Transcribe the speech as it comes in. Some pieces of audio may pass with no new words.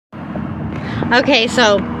Okay,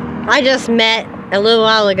 so I just met a little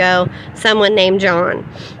while ago someone named John.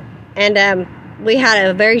 And we had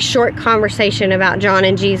a very short conversation about John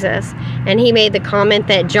and Jesus. And he made the comment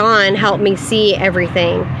that John helped me see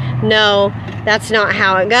everything. No, that's not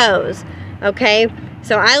how it goes. Okay?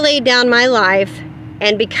 So I laid down my life,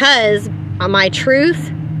 and because my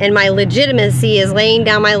truth and my legitimacy is laying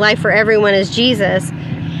down my life for everyone as Jesus,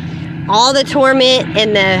 all the torment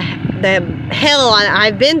and the hell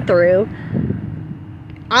I've been through,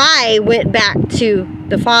 I went back to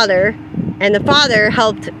the Father, and the Father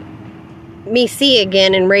helped me see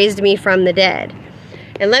again and raised me from the dead.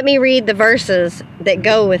 And let me read the verses that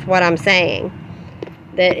go with what I'm saying.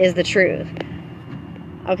 That is the truth.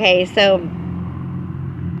 Okay, so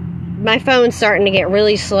my phone's starting to get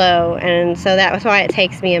really slow, and so that's why it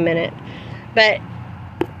takes me a minute. But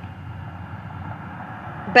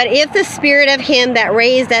if the Spirit of Him that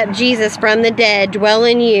raised up Jesus from the dead dwell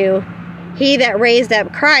in you, He that raised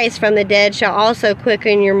up Christ from the dead shall also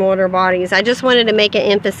quicken your mortal bodies. I just wanted to make an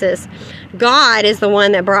emphasis. God is the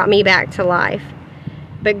one that brought me back to life.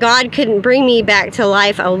 But God couldn't bring me back to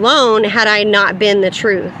life alone had I not been the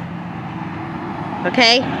truth.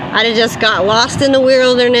 Okay? I'd have just got lost in the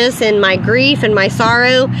wilderness in my grief and my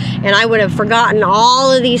sorrow, and I would have forgotten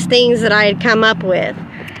all of these things that I had come up with.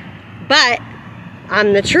 But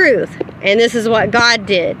I'm the truth, and this is what God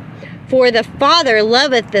did. For the Father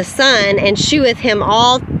loveth the Son, and sheweth him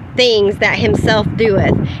all things that himself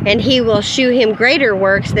doeth, and he will shew him greater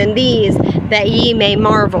works than these, that ye may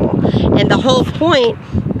marvel. And the whole point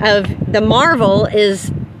of the marvel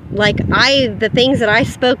is the things that I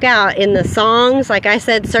spoke out in the songs, like I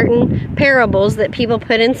said, certain parables that people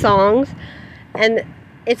put in songs, and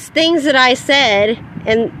it's things that I said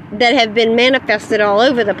and that have been manifested all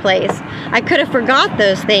over the place. I could have forgot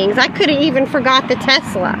those things. I could have even forgot the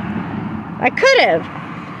Tesla. I could have.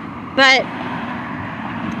 But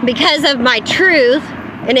because of my truth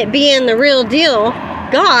and it being the real deal,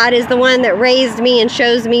 God is the one that raised me and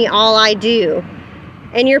shows me all I do.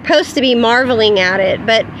 And you're supposed to be marveling at it,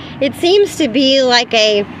 but it seems to be like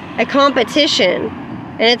a competition,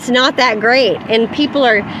 and it's not that great. And people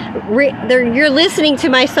you're listening to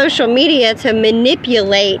my social media to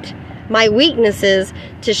manipulate my weaknesses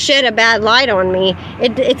to shed a bad light on me.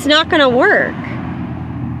 It's not going to work.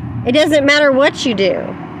 It doesn't matter what you do.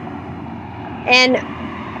 And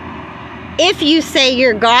if you say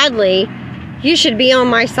you're godly, you should be on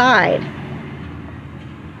my side.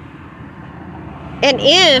 And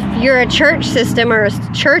if you're a church system or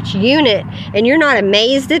a church unit and you're not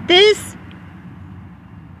amazed at this,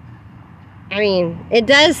 I mean, it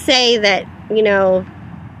does say that,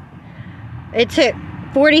 it took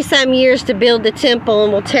 40-some years to build the temple,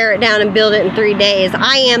 and we'll tear it down and build it in 3 days.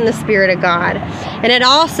 I am the Spirit of God. And it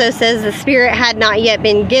also says the Spirit had not yet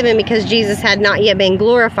been given because Jesus had not yet been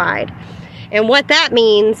glorified. And what that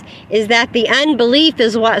means is that the unbelief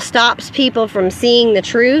is what stops people from seeing the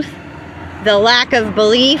truth. The lack of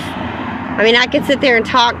belief. I mean, I could sit there and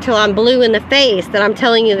talk till I'm blue in the face that I'm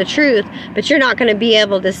telling you the truth, but you're not going to be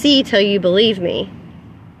able to see till you believe me.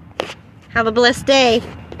 Have a blessed day.